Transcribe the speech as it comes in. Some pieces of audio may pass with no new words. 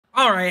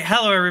All right,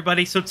 hello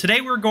everybody. So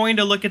today we're going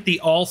to look at the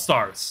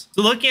All-Stars.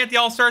 So looking at the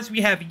All-Stars, we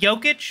have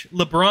Jokic,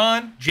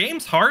 LeBron,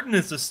 James Harden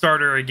is the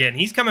starter again.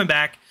 He's coming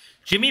back.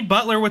 Jimmy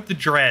Butler with the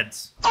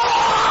dreads.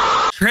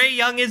 Trae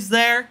Young is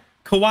there.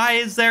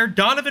 Kawhi is there.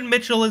 Donovan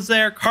Mitchell is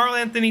there. Karl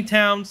Anthony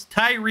Towns,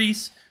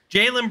 Tyrese,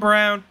 Jaylen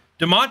Brown,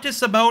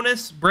 Domantas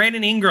Sabonis,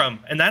 Brandon Ingram.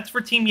 And that's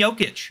for Team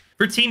Jokic.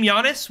 For Team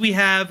Giannis, we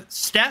have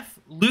Steph,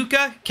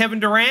 Luka, Kevin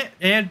Durant,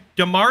 and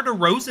DeMar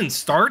DeRozan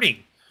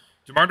starting.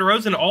 DeMar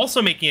DeRozan also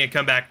making a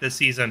comeback this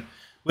season.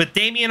 With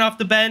Damian off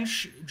the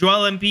bench,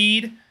 Joel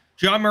Embiid,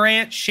 John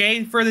Morant,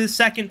 Shea for the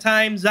second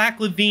time, Zach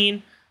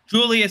LaVine,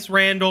 Julius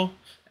Randle,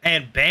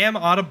 and Bam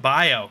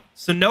Adebayo.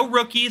 So no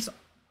rookies,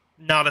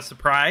 not a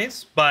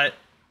surprise, but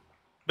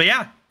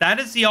yeah, that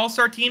is the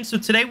All-Star team. So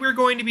today we're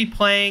going to be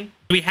playing.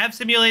 We have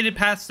simulated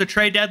past the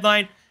trade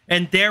deadline,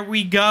 and there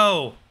we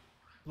go.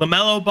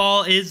 LaMelo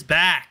Ball is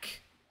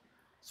back.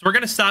 So we're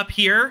going to stop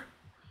here,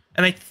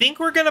 and I think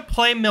we're going to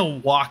play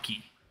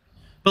Milwaukee.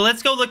 But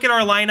let's go look at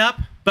our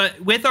lineup. But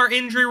with our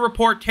injury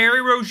report,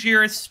 Terry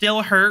Rozier is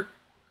still hurt,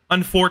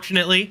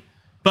 unfortunately.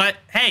 But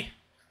hey,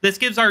 this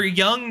gives our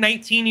young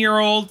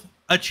 19-year-old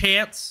a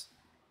chance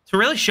to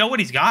really show what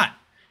he's got.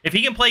 If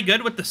he can play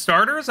good with the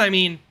starters, I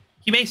mean,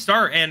 he may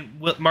start, and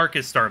Mark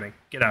is starting.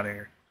 Get out of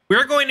here.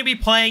 We're going to be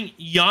playing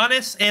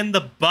Giannis and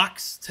the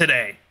Bucks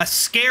today. A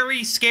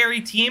scary,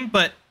 scary team,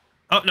 but...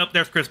 Oh, nope,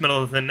 there's Chris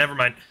Middleton. Never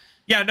mind.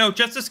 Yeah, no,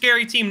 just a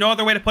scary team. No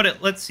other way to put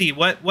it. Let's see.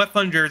 What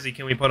fun jersey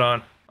can we put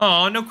on?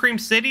 Oh, no Cream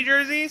City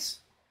jerseys?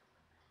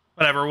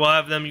 Whatever, we'll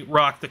have them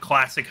rock the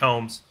classic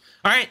homes.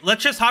 All right,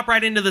 let's just hop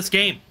right into this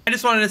game. I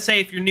just wanted to say,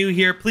 if you're new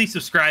here, please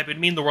subscribe. It'd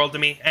mean the world to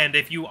me. And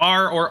if you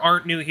are or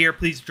aren't new here,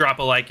 please drop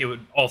a like. It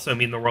would also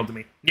mean the world to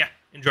me. Yeah,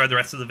 enjoy the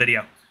rest of the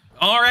video.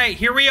 All right,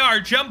 here we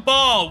are. Jump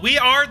ball. We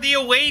are the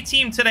away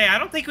team today. I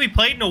don't think we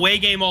played an away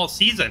game all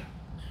season.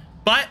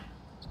 But,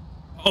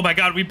 oh my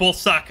God, we both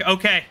suck.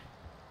 Okay,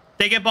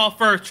 they get ball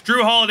first.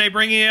 Drew Holiday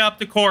bringing it up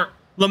the court.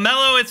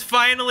 LaMelo is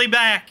finally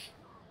back.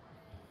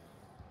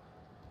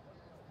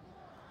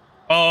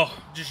 Oh,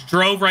 just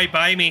drove right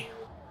by me.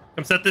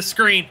 Come set this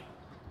screen.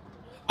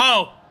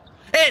 Oh,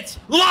 it's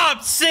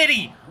Lob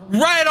City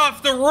right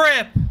off the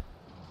rip.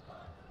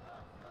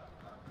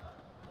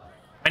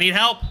 I need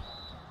help.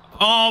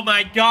 Oh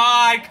my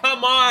God,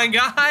 come on,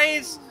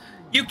 guys.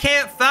 You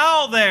can't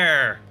foul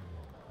there.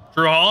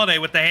 Drew Holiday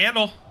with the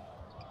handle.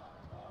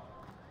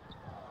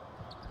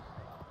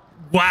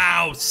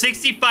 Wow,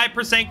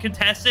 65%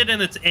 contested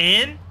and it's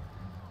in?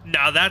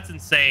 No, that's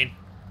insane.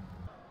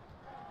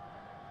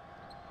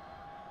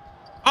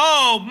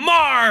 Oh,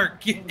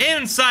 Mark!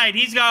 Inside.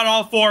 He's got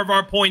all 4 of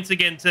our points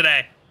again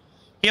today.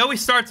 He always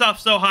starts off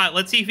so hot.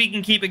 Let's see if he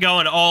can keep it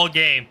going all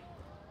game.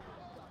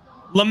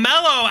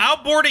 LaMelo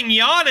outboarding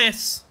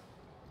Giannis.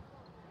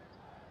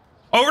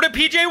 Over to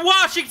PJ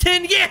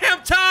Washington.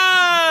 Yam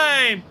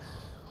time!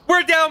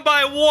 We're down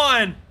by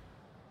 1.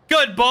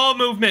 Good ball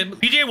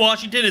movement. PJ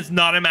Washington is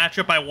not a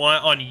matchup I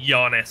want on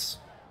Giannis.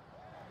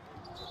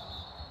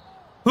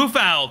 Who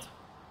fouled?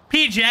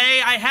 PJ,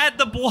 I had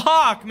the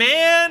block,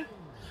 man.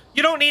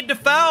 You don't need to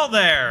foul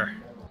there.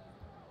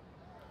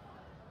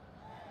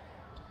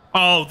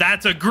 Oh,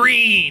 that's a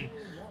green.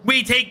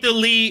 We take the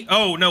lead.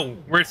 Oh, no.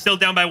 We're still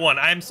down by 1.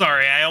 I'm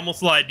sorry. I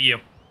almost lied to you.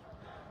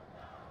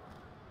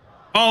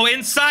 Oh,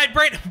 inside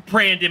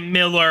Brandon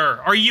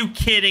Miller. Are you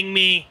kidding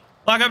me?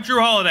 Lock up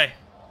Drew Holiday.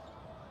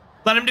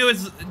 Let him do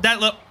his...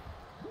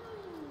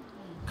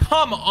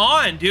 Come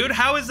on, dude.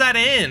 How is that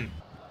in?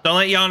 Don't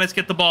let Giannis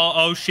get the ball.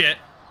 Oh, shit.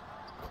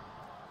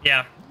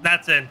 Yeah,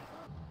 that's in.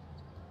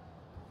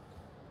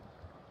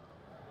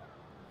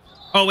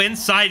 Oh,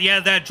 inside.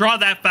 Yeah, draw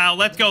that foul.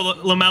 Let's go,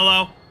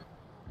 LaMelo.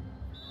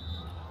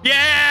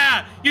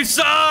 Yeah! You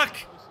suck!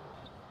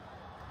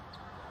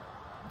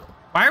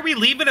 Why are we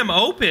leaving him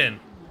open?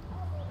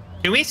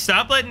 Can we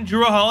stop letting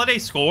Drew Holiday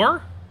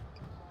score?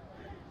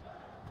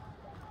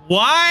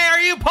 Why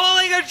are you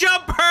pulling a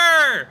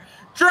jumper?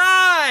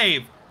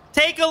 Drive!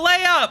 Take a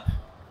layup!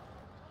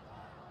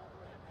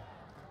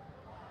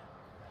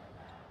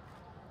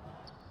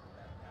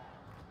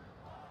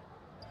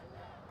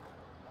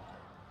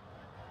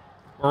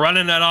 We're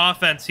running an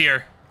offense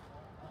here.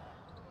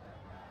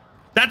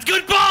 That's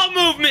good ball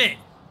movement!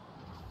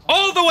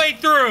 All the way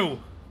through!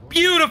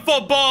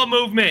 Beautiful ball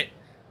movement!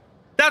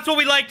 That's what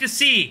we like to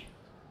see.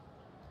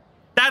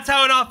 That's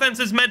how an offense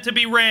is meant to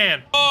be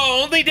ran.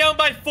 Oh, only down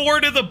by 4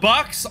 to the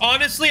Bucks?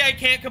 Honestly, I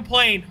can't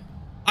complain.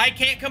 I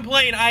can't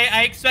complain.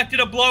 I expected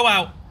a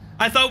blowout.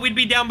 I thought we'd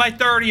be down by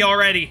 30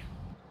 already.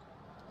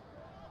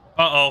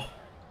 Uh-oh.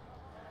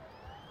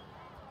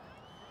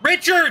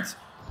 Richards!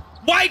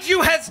 Why'd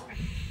you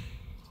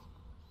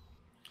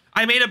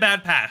I made a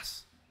bad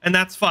pass, and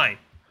that's fine.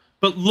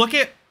 But look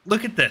at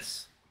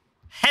this.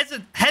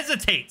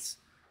 Hesitates.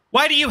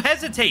 Why do you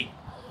hesitate?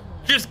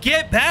 Just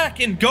get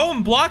back and go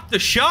and block the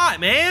shot,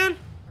 man.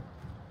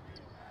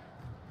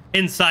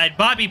 Inside,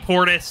 Bobby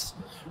Portis.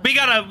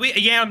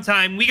 Yam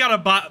time. We got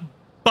a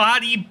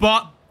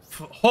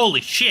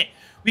holy shit.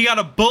 We got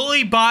a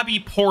bully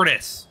Bobby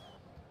Portis.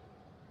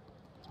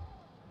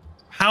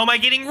 How am I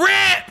getting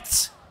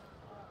ripped?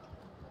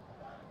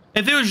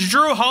 If it was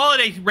Drew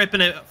Holiday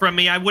ripping it from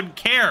me, I wouldn't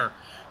care.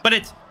 But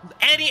it's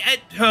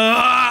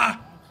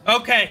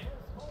okay.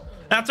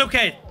 That's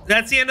okay.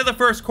 That's the end of the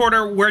first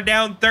quarter. We're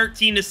down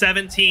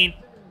 13-17.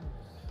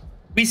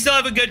 We still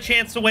have a good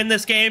chance to win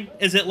this game.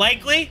 Is it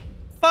likely?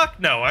 Fuck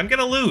no. I'm going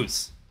to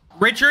lose.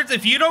 Richards,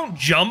 if you don't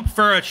jump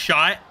for a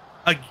shot...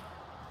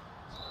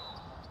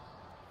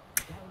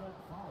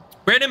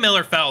 Brandon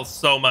Miller fouls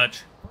so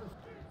much.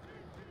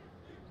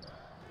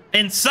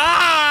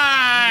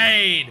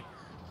 Inside!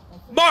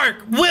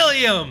 Mark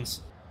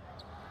Williams!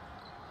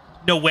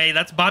 No way,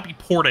 that's Bobby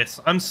Portis.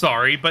 I'm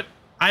sorry, but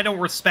I don't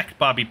respect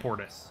Bobby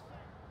Portis.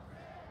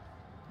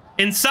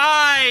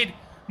 Inside!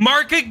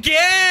 Mark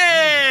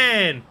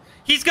again!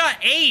 He's got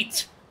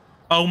 8!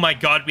 Oh my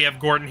god, we have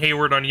Gordon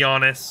Hayward on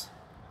Giannis.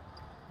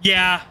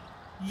 Yeah,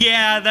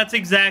 that's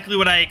exactly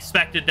what I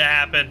expected to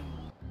happen.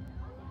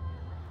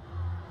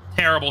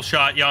 Terrible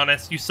shot,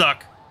 Giannis. You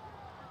suck.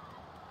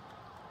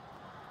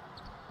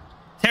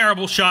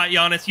 Terrible shot,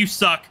 Giannis. You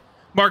suck.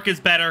 Mark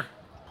is better.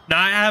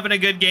 Not having a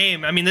good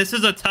game. I mean, this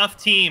is a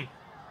tough team.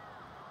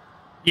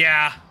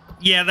 Yeah,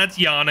 that's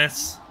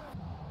Giannis.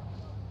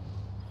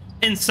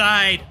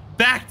 Inside.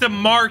 Back to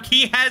Mark.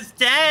 He has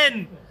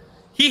 10.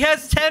 He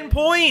has 10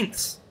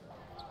 points.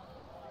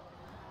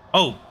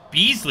 Oh,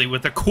 Beasley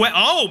with a quit.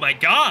 Oh, my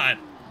God.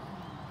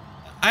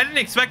 I didn't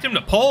expect him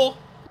to pull.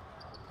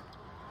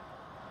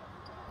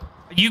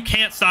 You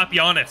can't stop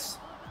Giannis.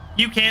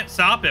 You can't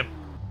stop him.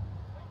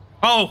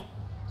 Oh.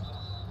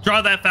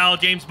 Draw that foul,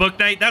 James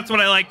Bouknight. That's what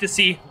I like to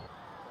see.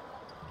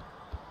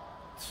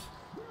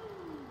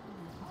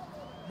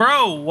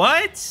 Bro,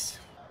 what?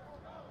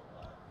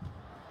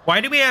 Why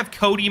do we have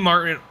Cody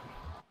Martin?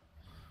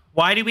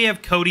 Why do we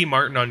have Cody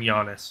Martin on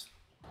Giannis?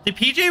 Did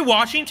PJ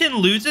Washington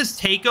lose his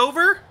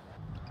takeover?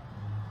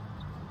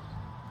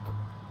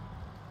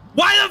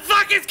 Why the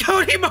fuck is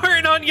Cody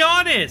Martin on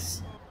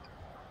Giannis?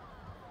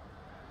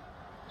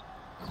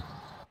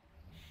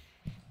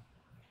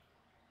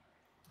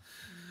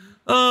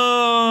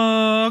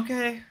 Oh,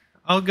 okay.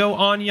 I'll go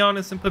on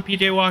Giannis and put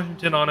PJ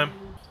Washington on him.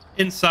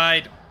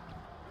 Inside.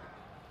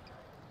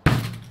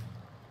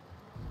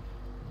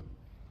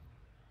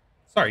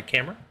 Sorry,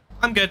 camera.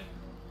 I'm good.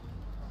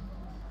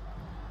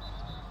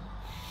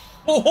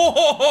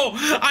 Oh,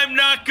 I'm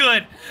not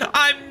good.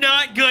 I'm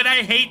not good.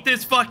 I hate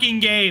this fucking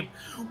game.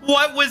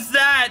 What was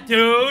that,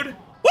 dude?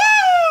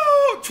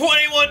 Woo!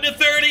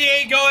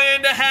 21-38 going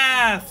into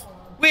half.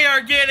 We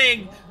are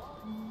getting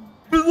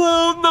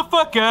blown the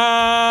fuck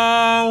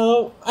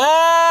out.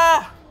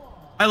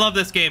 I love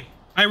this game.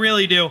 I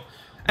really do.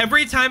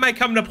 Every time I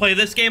come to play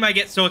this game, I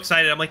get so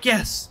excited. I'm like,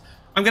 yes,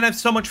 I'm going to have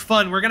so much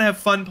fun. We're going to have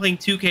fun playing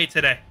 2K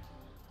today.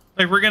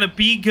 Like, we're going to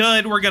be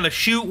good. We're going to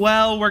shoot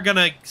well. We're going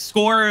to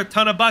score a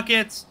ton of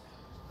buckets.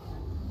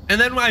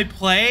 And then I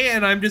play,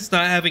 and I'm just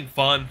not having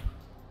fun.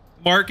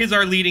 Mark is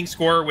our leading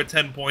scorer with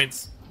 10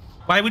 points.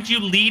 Why would you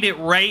lead it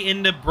right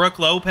into Brook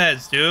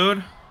Lopez,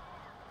 dude?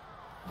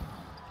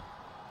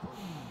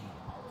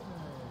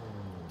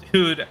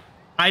 Dude,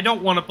 I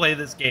don't want to play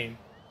this game.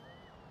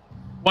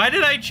 Why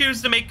did I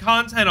choose to make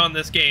content on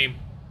this game?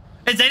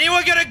 Is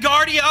anyone going to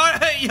guard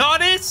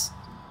Giannis?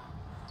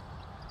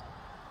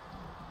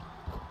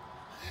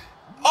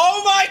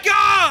 Oh my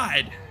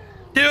god!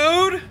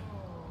 Dude!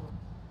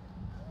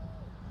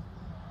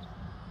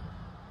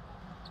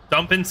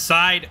 Dump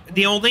inside.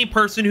 The only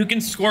person who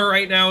can score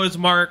right now is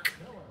Mark.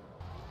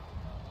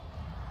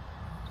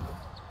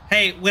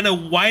 Hey, when a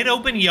wide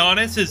open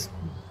Giannis is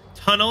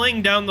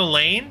tunneling down the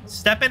lane,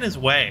 step in his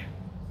way.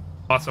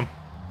 Awesome.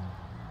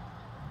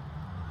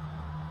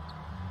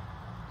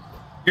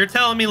 You're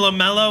telling me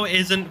LaMelo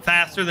isn't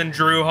faster than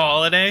Drew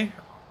Holiday?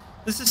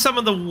 This is some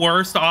of the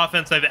worst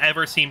offense I've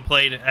ever seen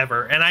played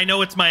ever. And I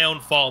know it's my own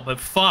fault, but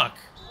fuck.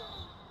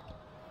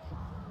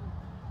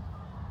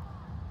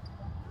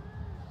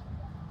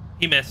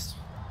 He missed.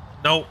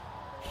 Nope.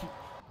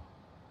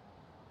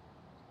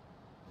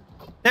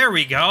 There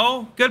we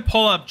go. Good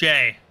pull up,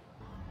 Jay.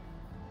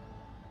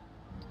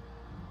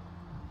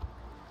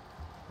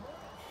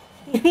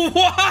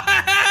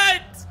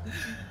 What?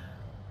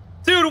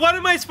 Dude, what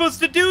am I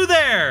supposed to do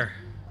there?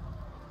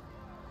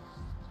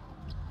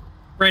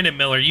 Brandon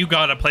Miller, you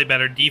gotta play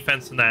better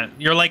defense than that.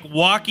 You're like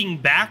walking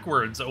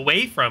backwards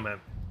away from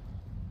him.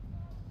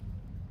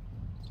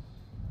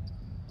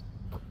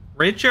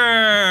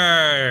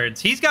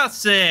 Richards, he's got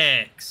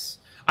 6.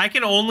 I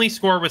can only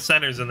score with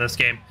centers in this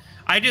game.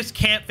 I just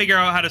can't figure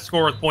out how to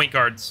score with point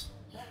guards.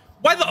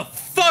 Why the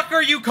fuck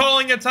are you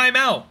calling a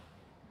timeout?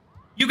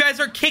 You guys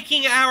are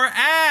kicking our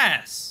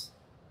ass.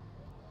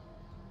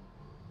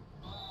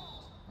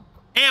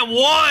 And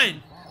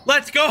 1.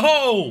 Let's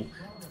go.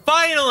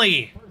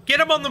 Finally. Get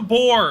him on the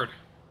board.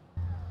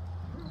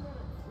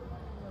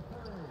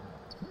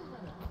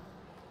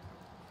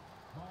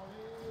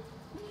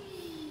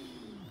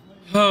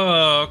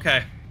 Oh,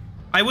 okay.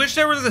 I wish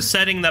there was a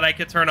setting that I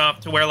could turn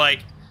off to where,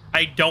 like,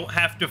 I don't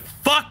have to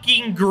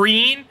fucking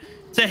green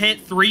to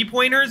hit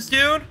 3-pointers,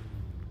 dude.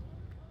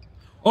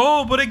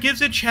 Oh, but it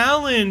gives a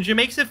challenge. It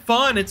makes it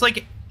fun. It's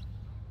like...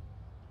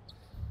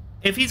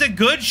 If he's a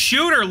good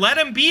shooter, let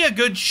him be a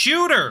good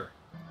shooter.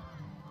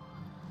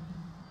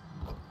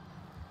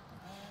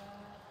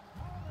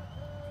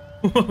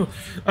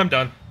 I'm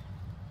done.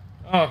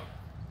 Oh.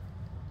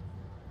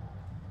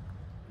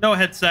 No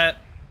headset.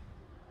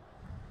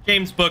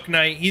 James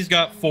Bouknight, he's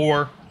got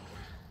 4.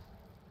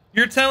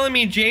 You're telling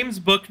me James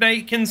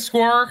Bouknight can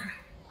score,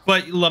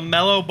 but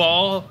LaMelo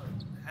Ball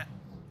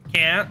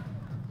can't?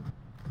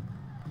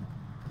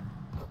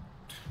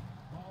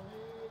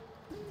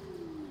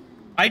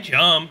 I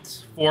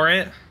jumped for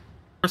it.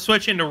 We're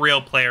switching to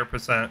real player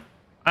percent.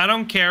 I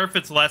don't care if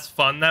it's less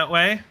fun that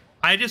way.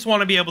 I just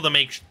want to be able to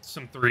make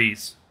some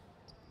threes.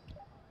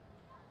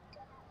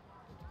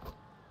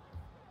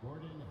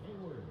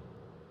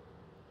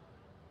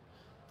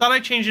 Thought I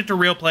changed it to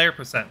real player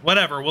percent.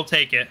 Whatever, we'll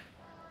take it.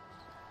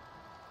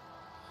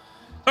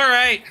 All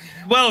right.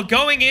 Well,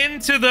 going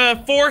into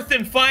the 4th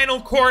and final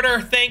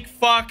quarter, thank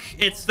fuck,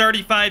 it's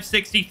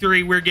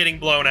 35-63. We're getting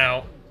blown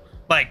out.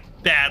 Like,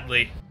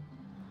 badly.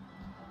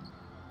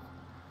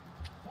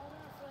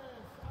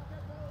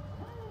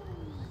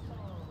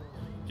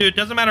 Dude, it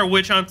doesn't matter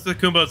which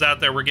Antetokounmpo's out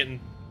there, we're getting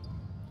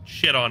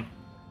shit on.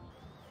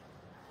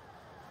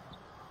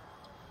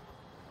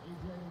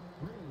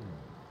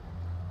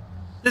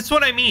 This is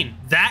what I mean.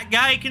 That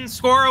guy can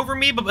score over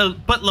me, but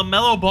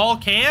LaMelo Ball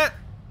can't?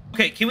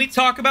 Okay, can we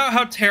talk about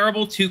how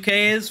terrible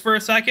 2K is for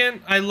a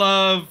second? I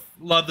love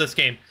this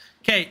game.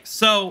 Okay,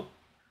 so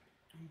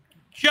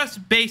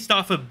just based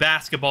off of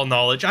basketball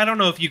knowledge, I don't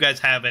know if you guys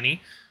have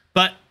any,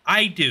 but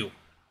I do.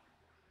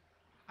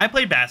 I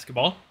play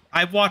basketball.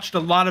 I've watched a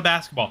lot of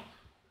basketball.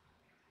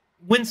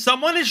 When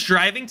someone is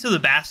driving to the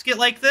basket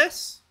like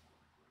this,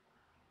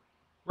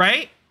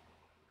 right?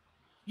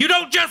 You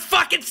don't just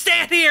fucking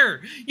stand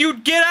here! You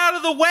get out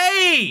of the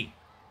way!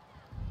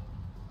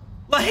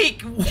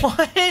 Like,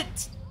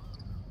 what?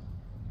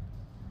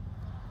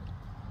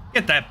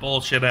 Get that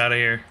bullshit out of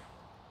here.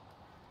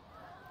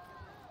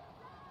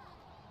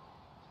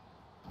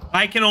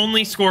 I can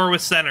only score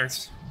with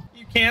centers.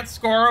 You can't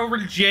score over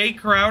Jay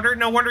Crowder?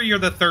 No wonder you're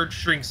the 3rd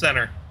string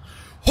center.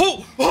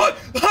 Oh, what?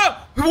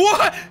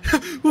 What?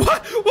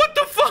 What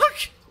the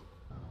fuck?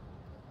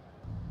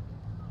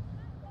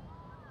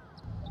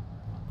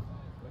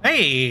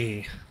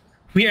 Hey,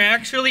 we are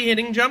actually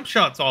hitting jump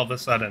shots all of a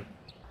sudden.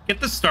 Get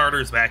the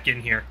starters back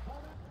in here.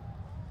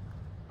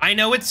 I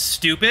know it's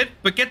stupid,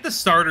 but get the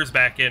starters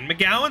back in.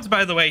 McGowan's,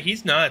 by the way,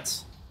 he's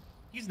nuts.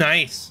 He's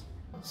nice.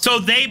 So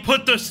they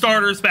put the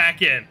starters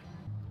back in.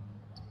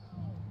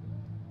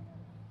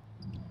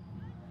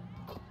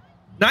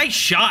 Nice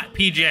shot,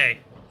 PJ.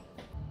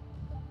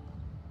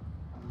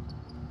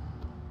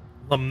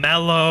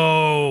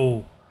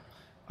 LaMelo.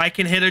 I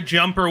can hit a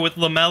jumper with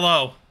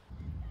LaMelo.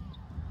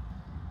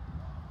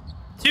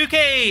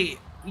 2K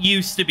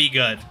used to be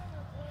good.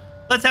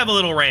 Let's have a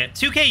little rant.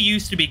 2K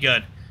used to be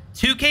good.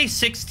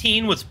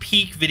 2K16 was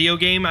peak video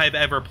game I've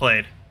ever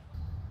played.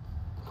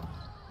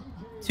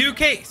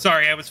 2K...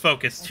 Sorry, I was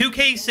focused.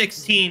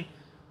 2K16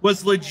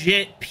 was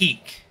legit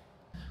peak.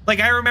 Like,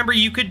 I remember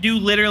you could do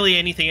literally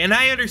anything. And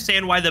I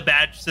understand why the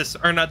badge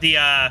system... Or not the,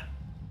 I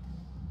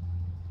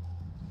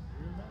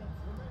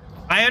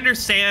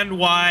understand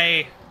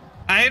why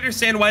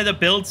the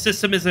build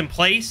system is in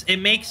place. It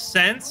makes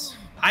sense.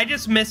 I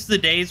just miss the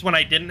days when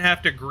I didn't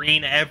have to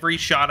green every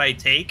shot I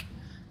take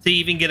to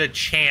even get a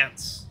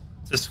chance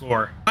to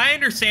score. I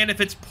understand if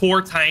it's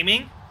poor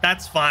timing,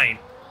 that's fine.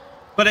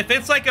 But if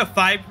it's like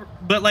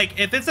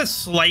if it's a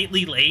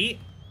slightly late,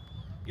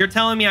 you're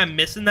telling me I'm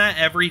missing that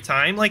every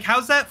time? Like,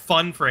 how's that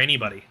fun for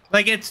anybody?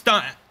 Like, it's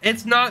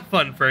not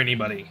fun for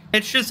anybody.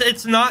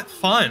 It's not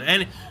fun.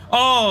 And,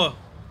 oh,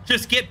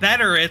 just get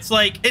better. It's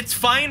like, it's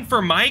fine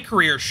for my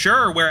career,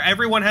 sure, where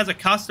everyone has a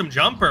custom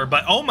jumper,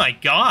 but oh my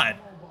God.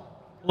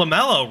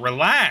 LaMelo,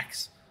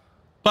 relax.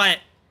 But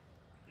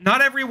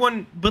not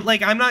everyone, but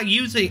like, I'm not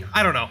using,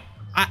 I don't know.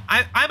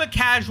 I'm a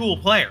casual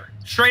player,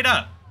 straight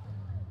up.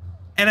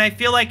 And I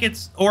feel like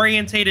it's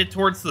orientated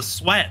towards the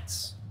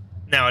sweats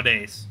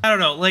nowadays. I don't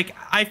know, like,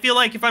 I feel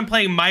like if I'm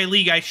playing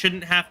MyLeague, I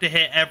shouldn't have to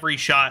hit every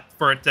shot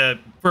for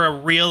a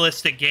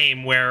realistic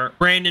game where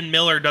Brandon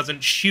Miller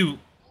doesn't shoot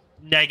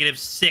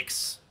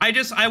 -6.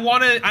 I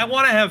want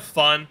to have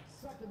fun,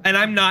 and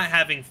I'm not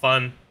having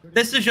fun.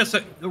 This is just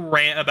a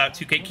rant about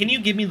 2K. Can you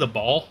give me the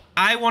ball?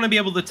 I want to be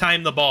able to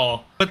time the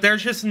ball, but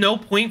there's just no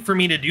point for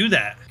me to do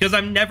that because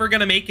I'm never going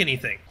to make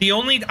anything.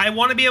 I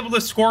want to be able to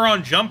score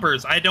on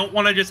jumpers. I don't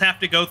want to just have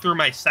to go through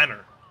my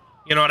center.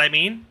 You know what I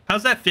mean?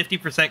 How's that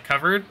 50%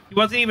 covered? He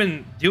wasn't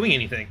even doing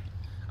anything.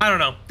 I don't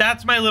know.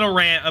 That's my little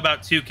rant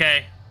about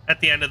 2K at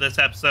the end of this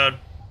episode.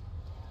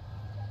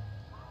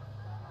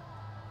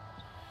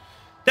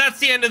 That's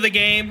the end of the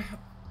game.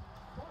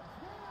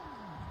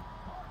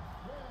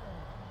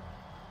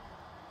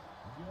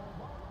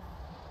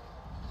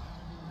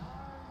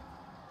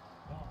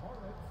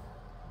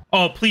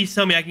 Oh, please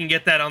tell me I can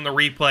get that on the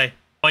replay.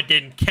 Oh, it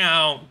didn't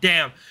count.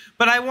 Damn.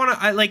 But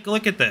like,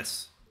 look at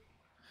this.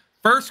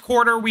 First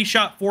quarter, we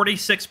shot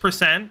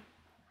 46%.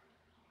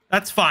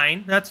 That's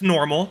fine. That's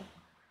normal.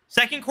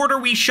 Second quarter,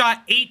 we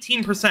shot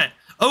 18%.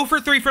 0 for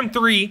 3 from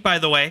 3, by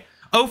the way.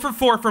 0 for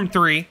 4 from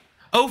 3.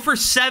 0 for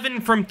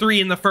 7 from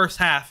 3 in the first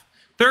half.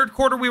 Third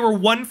quarter, we were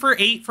 1 for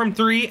 8 from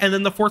 3, and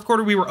then the fourth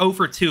quarter, we were 0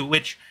 for 2,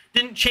 which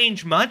didn't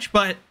change much,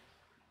 but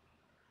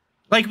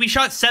like we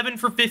shot 7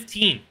 for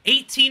 15.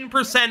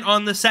 18%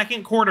 on the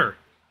second quarter.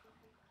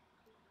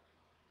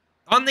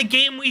 On the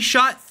game, we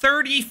shot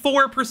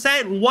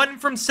 34%, 1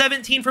 from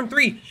 17 from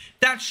 3.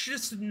 That's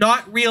just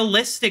not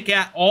realistic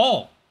at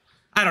all.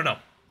 I don't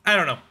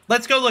know.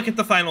 Let's go look at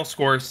the final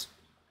scores.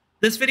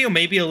 This video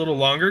may be a little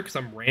longer because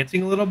I'm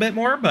ranting a little bit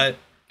more, but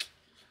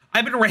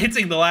I've been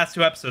ranting the last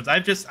 2 episodes.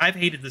 I've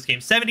hated this game.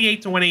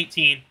 78 to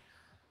 118.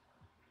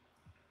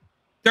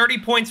 30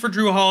 points for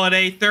Drew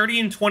Holiday, 30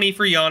 and 20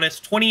 for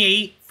Giannis,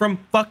 28 from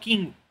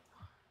fucking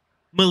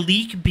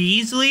Malik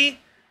Beasley.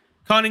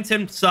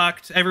 Connaughton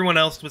sucked. Everyone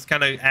else was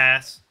kind of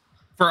ass.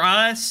 For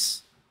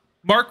us,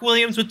 Mark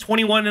Williams with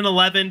 21 and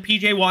 11.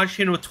 PJ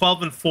Washington with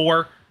 12 and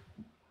 4.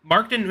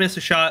 Mark didn't miss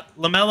a shot.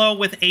 LaMelo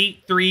with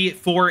 8, 3,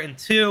 4, and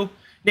 2.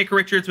 Nick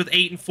Richards with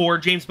 8 and 4.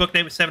 James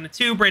Bouknight with 7 and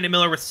 2. Brandon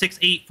Miller with 6,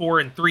 8, 4,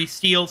 and 3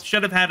 steals.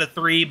 Should have had a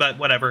 3, but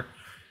whatever.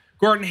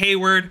 Gordon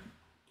Hayward.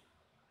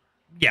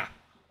 Yeah.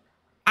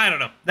 I don't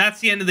know. That's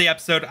the end of the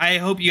episode. I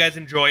hope you guys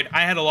enjoyed.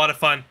 I had a lot of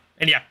fun.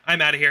 And yeah,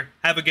 I'm out of here.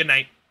 Have a good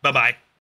night. Bye-bye.